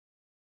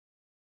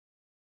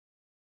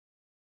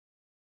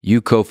You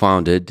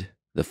co-founded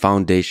the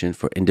Foundation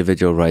for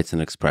Individual Rights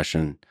and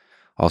Expression,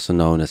 also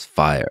known as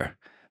FIRE,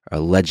 a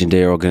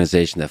legendary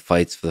organization that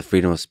fights for the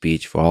freedom of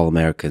speech for all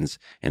Americans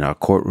in our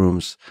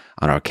courtrooms,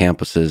 on our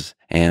campuses,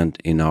 and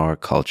in our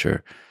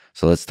culture.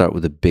 So let's start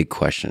with a big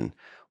question.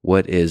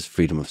 What is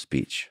freedom of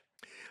speech?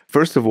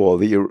 First of all,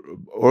 the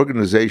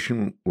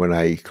organization, when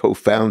I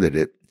co-founded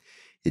it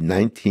in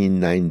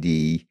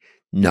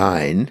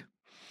 1999,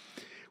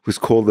 was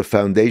called the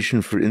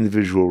Foundation for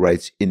Individual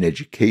Rights in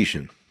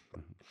Education.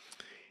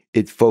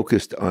 It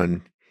focused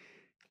on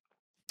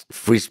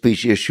free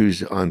speech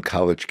issues on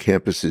college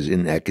campuses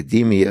in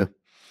academia.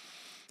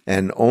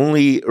 And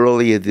only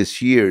earlier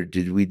this year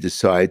did we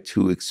decide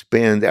to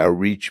expand our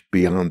reach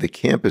beyond the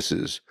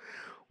campuses,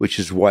 which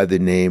is why the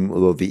name,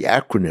 although the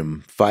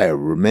acronym FIRE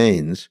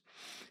remains,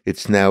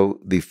 it's now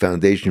the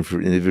Foundation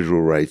for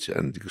Individual Rights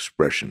and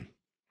Expression.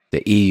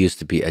 The E used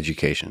to be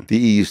education. The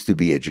E used to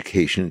be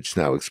education. It's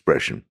now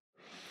expression.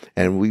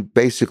 And we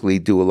basically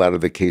do a lot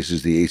of the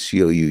cases the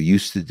ACLU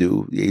used to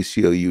do. The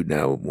ACLU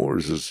now more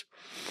is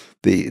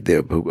they're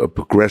a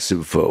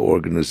progressive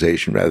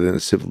organization rather than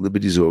a civil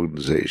liberties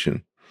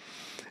organization.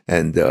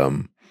 And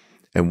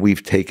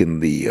we've taken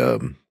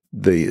the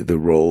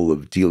role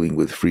of dealing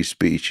with free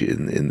speech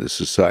in the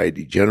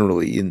society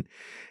generally. And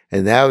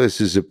now this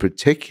is a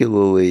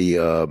particularly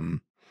an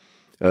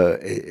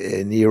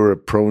era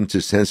prone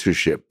to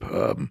censorship.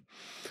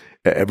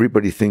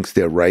 Everybody thinks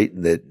they're right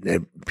and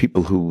that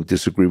people who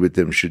disagree with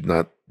them should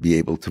not be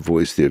able to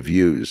voice their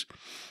views.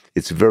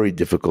 It's a very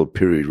difficult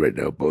period right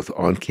now, both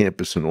on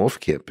campus and off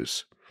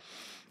campus.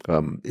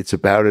 It's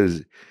about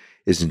as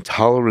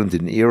intolerant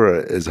an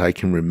era as I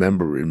can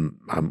remember.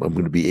 I'm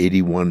going to be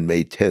 81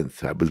 May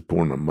 10th. I was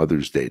born on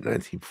Mother's Day,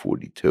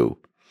 1942.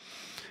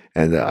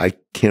 And I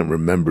can't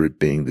remember it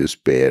being this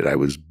bad. I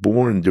was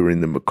born during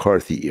the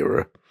McCarthy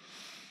era.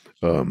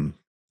 So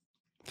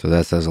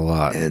that says a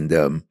lot.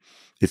 And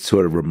it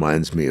sort of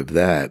reminds me of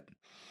that.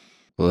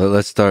 Well,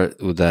 let's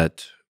start with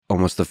that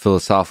almost a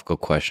philosophical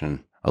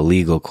question, a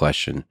legal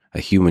question, a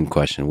human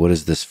question. What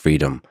is this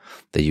freedom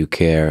that you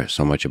care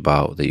so much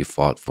about, that you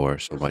fought for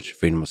so much,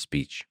 freedom of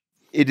speech?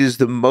 It is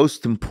the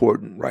most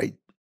important right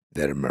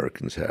that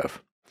Americans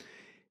have.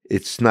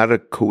 It's not a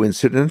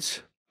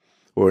coincidence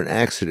or an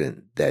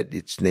accident that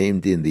it's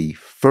named in the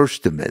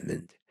First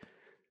Amendment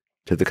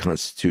to the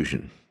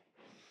Constitution.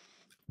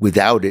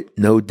 Without it,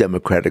 no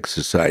democratic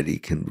society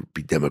can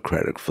be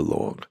democratic for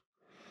long.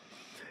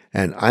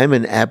 And I'm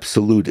an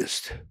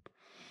absolutist.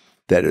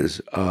 That is,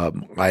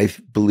 I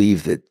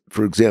believe that,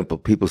 for example,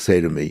 people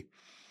say to me,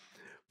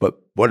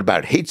 but what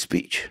about hate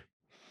speech?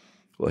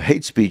 Well,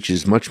 hate speech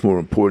is much more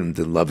important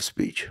than love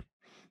speech.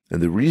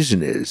 And the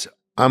reason is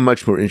I'm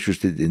much more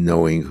interested in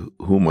knowing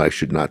whom I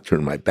should not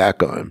turn my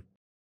back on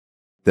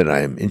than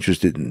I am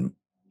interested in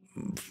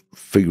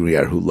figuring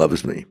out who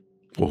loves me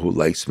or who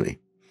likes me.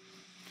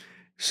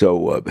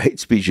 So hate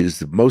speech is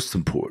the most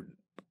important,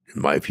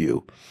 in my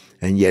view,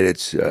 and yet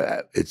it's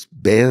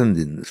banned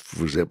in,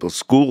 for example,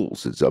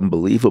 schools. It's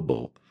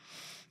unbelievable.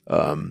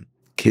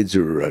 Kids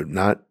are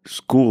not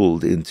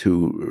schooled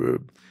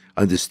into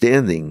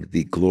understanding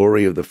the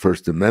glory of the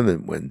First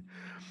Amendment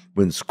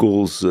when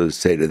schools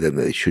say to them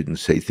they shouldn't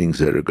say things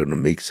that are going to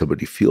make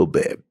somebody feel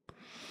bad.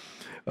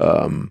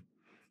 I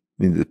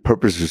mean, the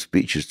purpose of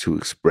speech is to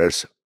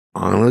express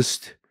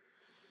honest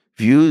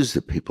views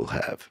that people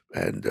have,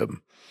 and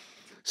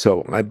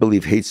so I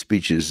believe hate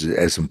speech is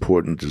as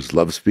important as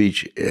love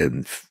speech,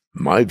 and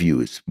my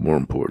view is more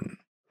important.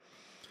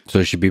 So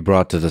it should be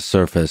brought to the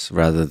surface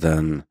rather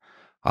than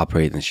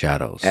operate in the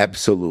shadows.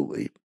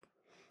 Absolutely.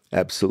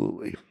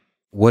 Absolutely.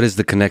 What is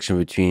the connection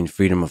between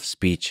freedom of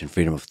speech and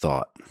freedom of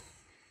thought?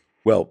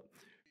 Well,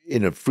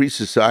 in a free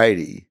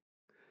society,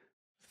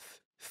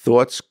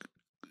 thoughts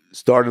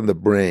start in the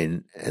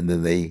brain and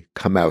then they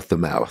come out the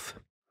mouth.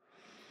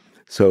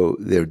 So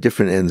they're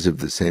different ends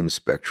of the same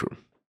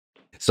spectrum.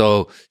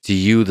 So to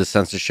you, the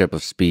censorship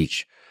of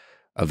speech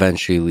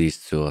eventually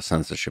leads to a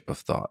censorship of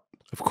thought.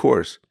 Of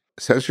course,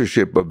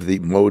 censorship of the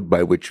mode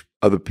by which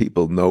other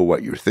people know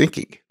what you're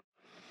thinking.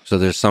 So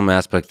there's some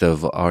aspect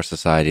of our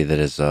society that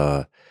is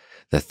that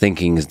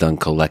thinking is done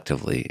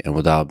collectively, and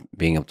without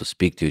being able to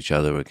speak to each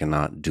other, we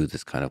cannot do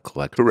this kind of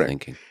collective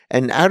thinking.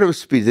 And out of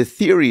speech, the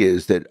theory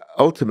is that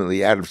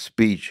ultimately out of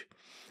speech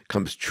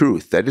comes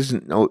truth. That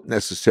isn't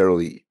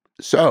necessarily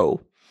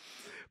so.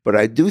 But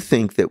I do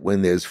think that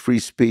when there's free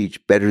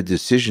speech, better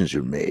decisions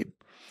are made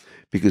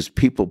because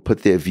people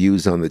put their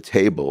views on the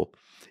table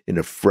in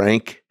a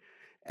frank,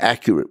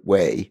 accurate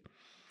way,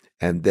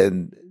 and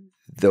then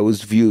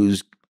those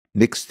views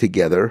mix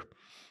together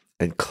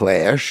and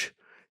clash,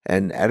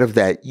 and out of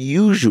that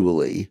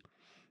usually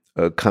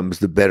comes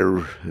the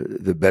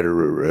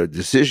better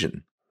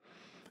decision.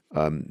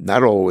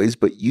 Not always,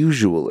 but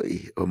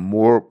usually,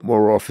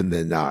 more often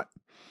than not.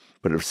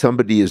 But if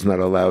somebody is not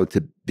allowed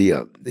to be,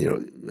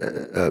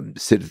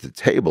 sit at the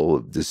table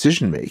of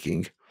decision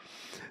making,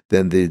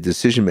 then the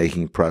decision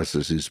making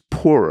process is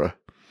poorer,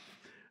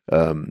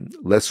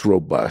 less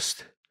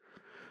robust,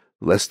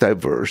 less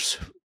diverse,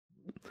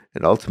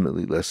 and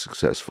ultimately less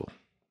successful.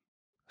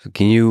 So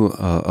can you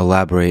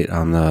elaborate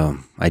on the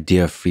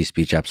idea of free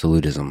speech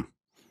absolutism?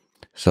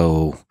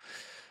 So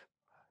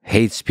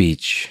hate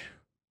speech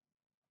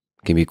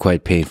can be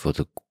quite painful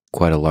to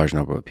quite a large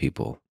number of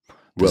people.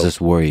 Does Well, this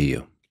worry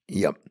you?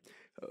 yep.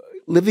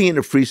 Living in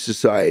a free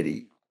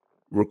society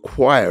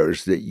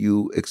requires that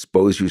you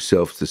expose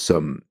yourself to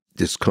some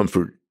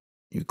discomfort.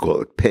 You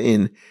call it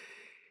pain.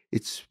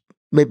 It's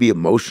maybe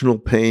emotional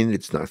pain.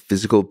 It's not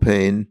physical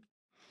pain,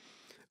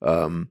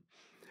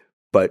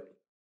 but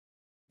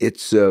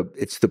it's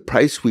the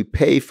price we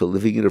pay for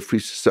living in a free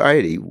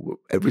society.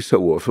 Every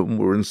so often,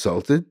 we're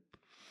insulted.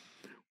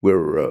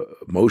 We're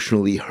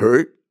emotionally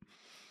hurt.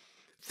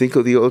 Think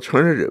of the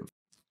alternative.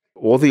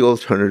 All the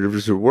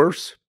alternatives are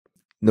worse.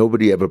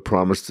 Nobody ever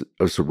promised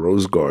us a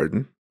rose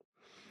garden.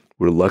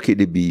 We're lucky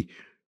to be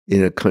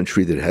in a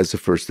country that has the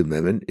First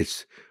Amendment.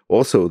 It's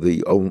also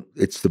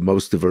it's the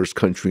most diverse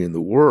country in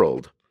the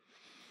world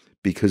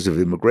because of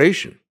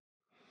immigration.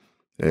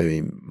 I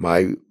mean,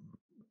 my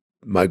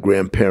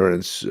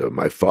grandparents,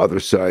 my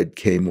father's side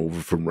came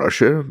over from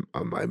Russia.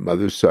 My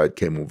mother's side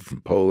came over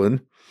from Poland.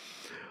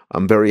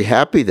 I'm very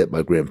happy that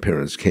my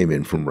grandparents came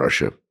in from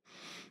Russia.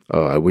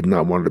 I would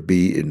not want to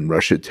be in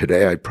Russia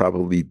today. I'd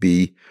probably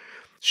be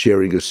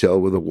sharing a cell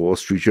with a Wall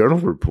Street Journal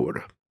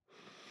reporter.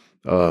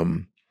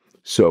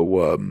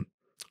 So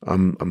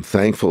I'm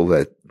thankful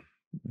that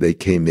they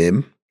came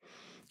in,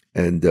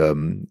 and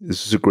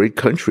this is a great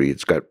country.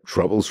 It's got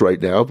troubles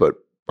right now, but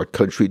our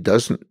country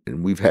doesn't.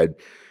 And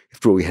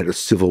after all, we had a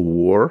civil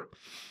war,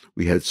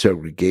 we had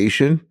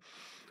segregation,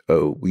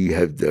 we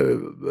had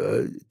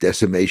the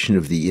decimation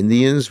of the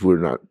Indians. We're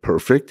not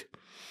perfect,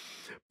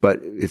 but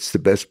it's the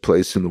best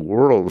place in the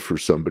world for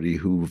somebody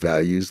who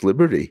values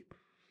liberty.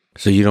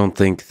 So you don't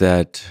think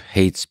that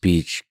hate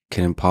speech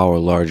can empower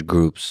large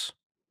groups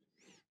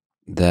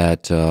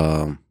that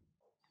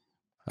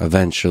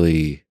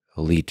eventually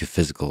lead to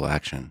physical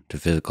action, to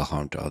physical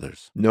harm to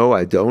others? No,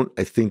 I don't.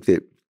 I think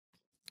that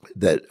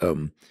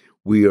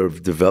we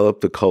have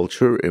developed a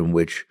culture in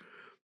which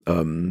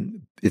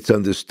it's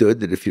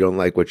understood that if you don't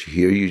like what you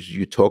hear,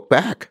 you talk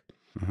back.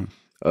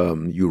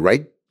 Mm-hmm.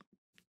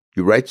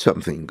 You write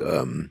something.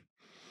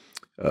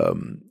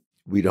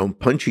 We don't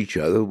punch each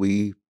other.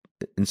 We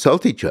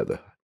insult each other.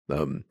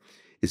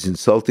 Is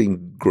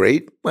insulting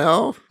great?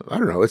 Well, I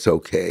don't know. It's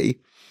okay.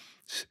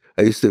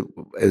 I used to,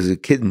 as a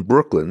kid in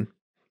Brooklyn,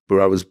 where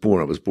I was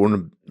born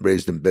and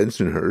raised in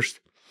Bensonhurst.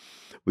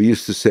 We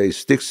used to say,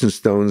 sticks and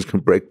stones can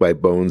break my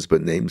bones,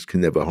 but names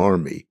can never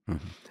harm me.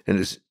 Mm-hmm. And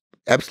it's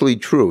absolutely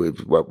true.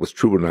 What was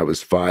true when I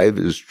was 5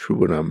 is true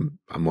when I'm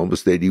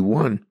almost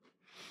 81.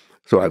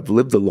 So I've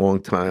lived a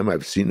long time.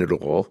 I've seen it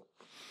all.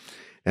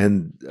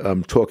 And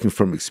I'm talking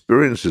from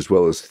experience as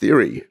well as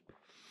theory.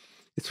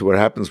 It's what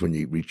happens when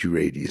you reach your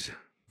 80s.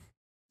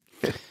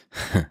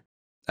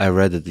 I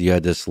read that you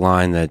had this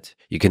line that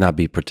you cannot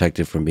be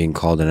protected from being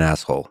called an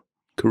asshole.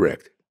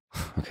 Correct.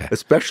 Okay.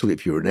 Especially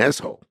if you're an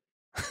asshole.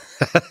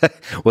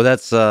 Well,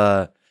 that's,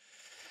 but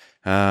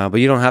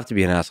you don't have to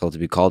be an asshole to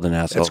be called an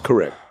asshole. That's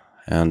correct.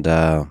 And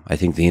I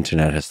think the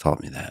internet has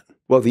taught me that.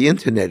 Well, the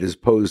internet has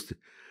posed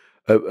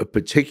a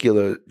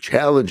particular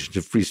challenge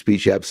to free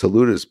speech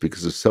absolutists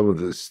because of some of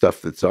the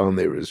stuff that's on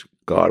there is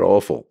god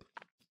awful.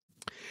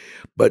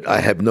 But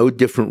I have no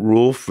different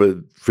rule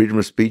for freedom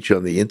of speech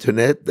on the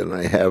internet than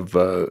I have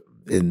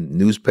in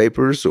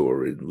newspapers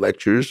or in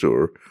lectures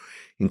or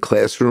in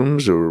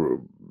classrooms or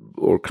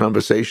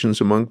conversations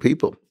among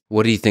people.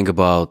 What do you think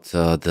about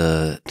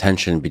the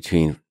tension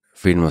between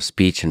freedom of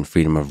speech and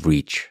freedom of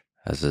reach,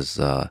 as is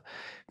kind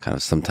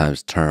of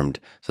sometimes termed?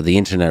 So the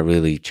internet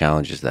really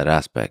challenges that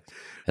aspect.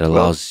 It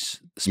allows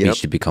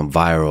speech to become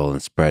viral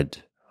and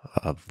spread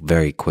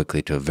very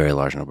quickly to a very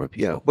large number of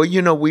people. Yeah, well,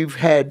 you know, we've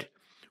had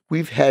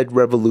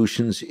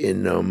revolutions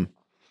in the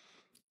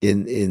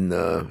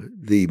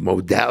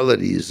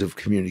modalities of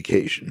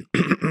communication.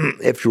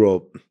 After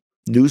all,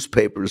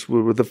 newspapers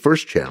were the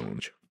first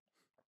challenge.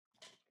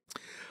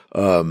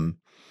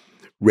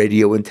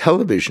 Radio and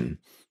television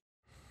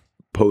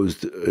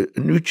posed a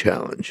new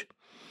challenge.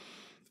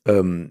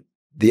 The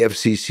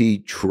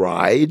FCC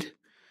tried,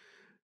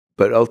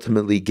 but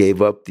ultimately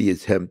gave up the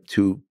attempt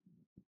to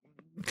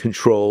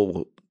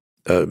control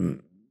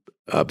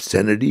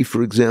obscenity,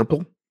 for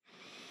example.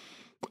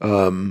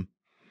 And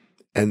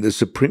the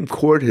Supreme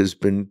Court has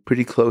been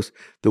pretty close.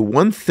 The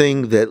one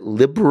thing that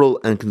liberal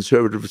and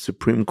conservative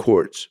Supreme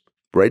Courts,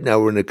 right now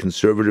we're in a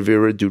conservative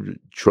era due to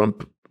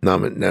Trump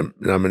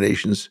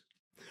nominations.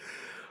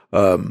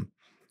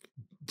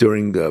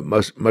 During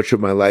much of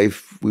my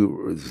life, it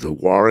was the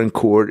Warren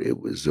Court. It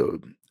was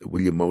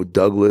William O.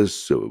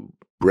 Douglas,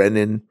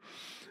 Brennan.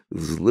 It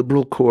was the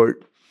liberal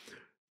court.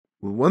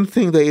 One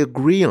thing they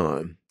agree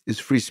on is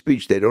free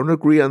speech. They don't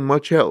agree on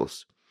much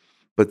else,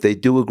 but they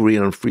do agree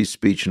on free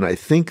speech. And I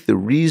think the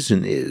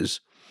reason is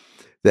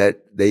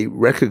that they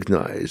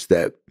recognize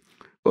that,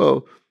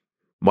 well,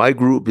 my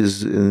group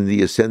is in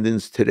the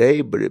ascendance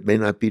today, but it may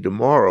not be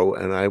tomorrow.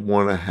 And I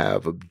want to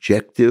have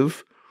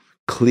objective,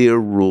 clear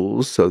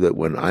rules so that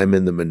when I'm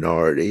in the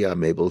minority,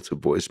 I'm able to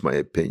voice my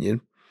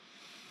opinion.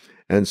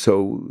 And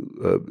so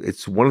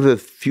it's one of the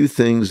few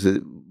things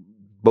that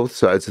both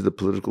sides of the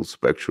political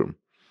spectrum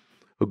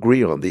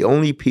agree on. The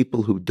only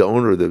people who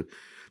don't are the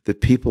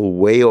people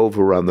way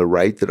over on the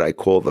right that I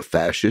call the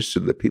fascists,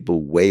 and the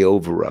people way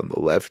over on the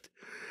left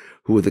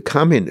who are the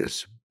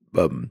communists.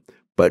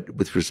 But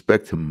with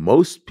respect to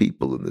most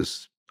people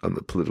on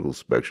the political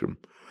spectrum,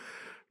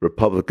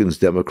 Republicans,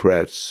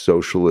 Democrats,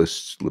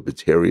 socialists,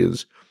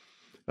 libertarians,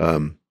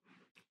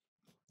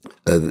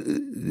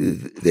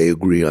 they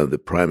agree on the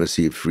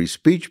primacy of free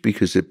speech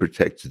because it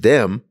protects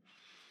them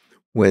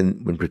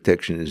when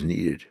protection is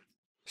needed.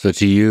 So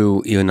to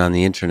you, even on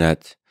the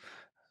internet,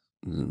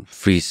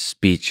 free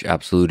speech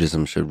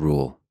absolutism should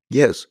rule.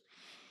 Yes.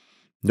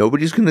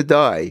 Nobody's going to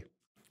die.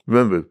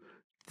 Remember,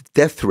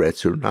 death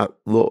threats are not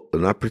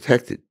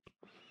protected.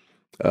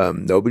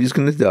 Nobody's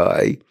going to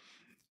die.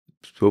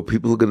 So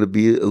people are going to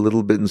be a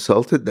little bit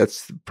insulted.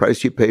 That's the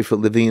price you pay for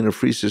living in a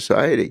free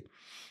society.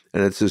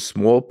 And it's a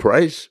small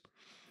price,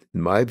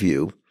 in my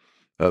view.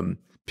 Some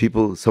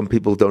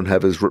people don't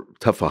have as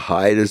tough a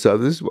hide as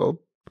others. Well,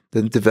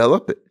 then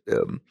develop it.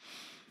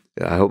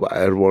 I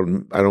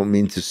don't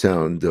mean to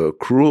sound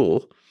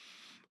cruel,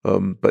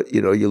 but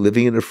you're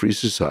living in a free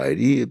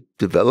society.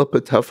 Develop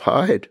a tough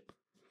hide.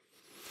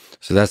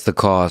 So that's the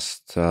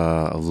cost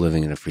of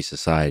living in a free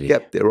society.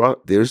 Yep,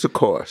 there's a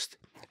cost.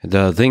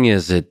 The thing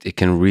is, it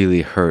can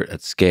really hurt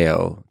at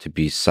scale to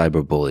be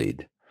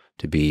cyberbullied,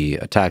 to be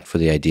attacked for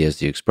the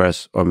ideas you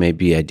express, or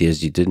maybe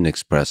ideas you didn't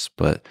express,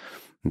 but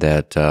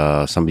that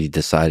somebody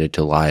decided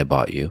to lie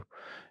about you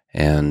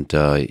and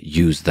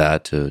use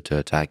that to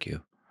attack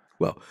you.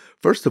 Well,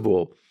 first of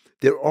all,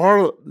 there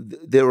are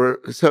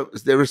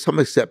some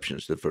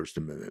exceptions to the First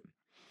Amendment.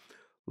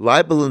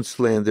 Libel and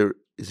slander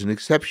is an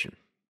exception.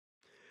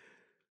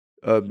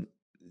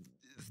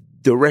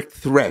 Direct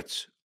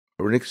threats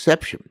are an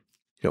exception.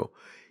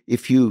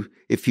 If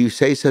you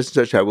say such and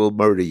such, I will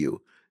murder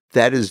you,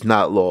 that is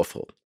not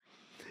lawful.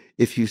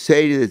 If you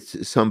say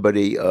that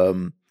somebody,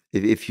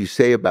 if you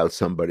say about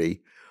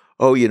somebody,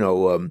 oh,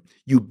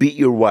 you beat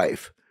your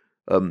wife,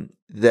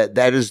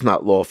 that is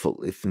not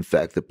lawful. If in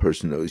fact the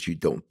person knows you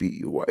don't beat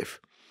your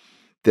wife,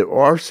 there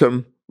are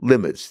some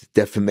limits.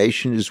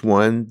 Defamation is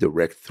one.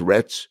 Direct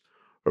threats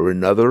are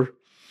another.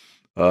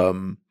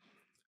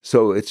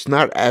 So it's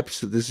not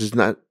absolute.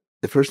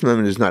 The First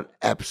Amendment is not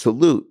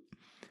absolute,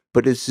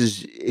 but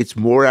it's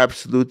more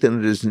absolute than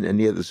it is in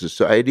any other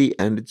society,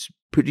 and it's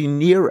pretty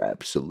near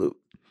absolute.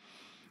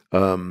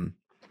 For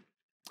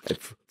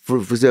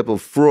example,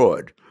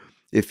 fraud.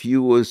 If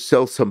you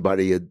sell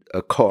somebody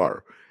a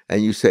car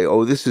and you say,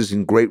 "Oh, this is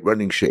in great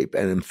running shape,"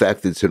 and in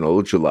fact it's an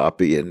old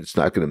jalopy and it's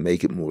not going to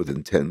make it more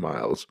than 10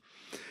 miles,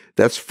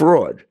 that's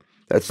fraud.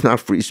 That's not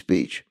free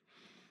speech.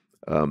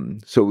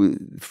 So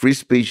free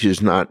speech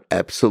is not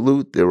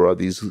absolute. There are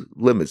these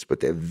limits, but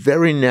they're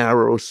very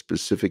narrow,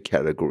 specific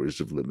categories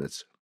of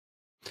limits.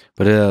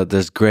 But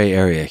there's gray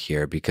area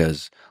here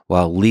because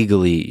while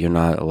legally you're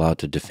not allowed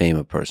to defame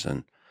a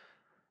person,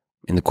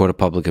 in the court of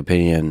public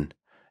opinion,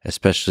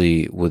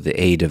 especially with the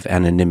aid of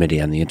anonymity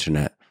on the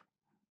internet,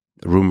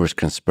 rumors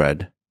can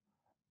spread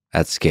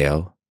at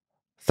scale.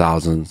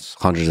 Thousands,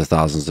 hundreds of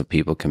thousands of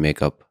people can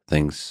make up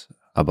things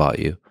about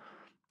you.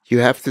 You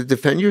have to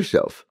defend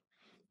yourself.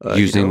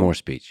 Using more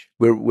speech.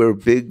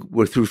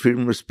 We're through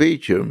freedom of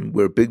speech, and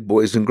we're big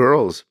boys and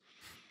girls.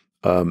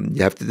 You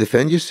have to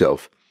defend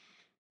yourself.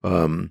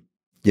 In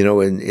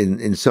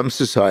some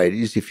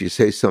societies, if you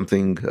say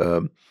something,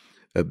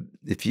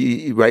 if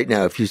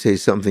you say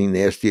something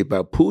nasty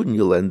about Putin,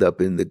 you'll end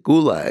up in the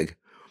gulag.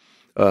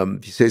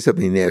 If you say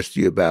something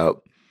nasty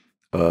about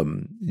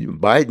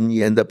Biden,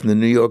 you end up in the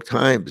New York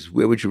Times.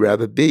 Where would you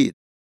rather be?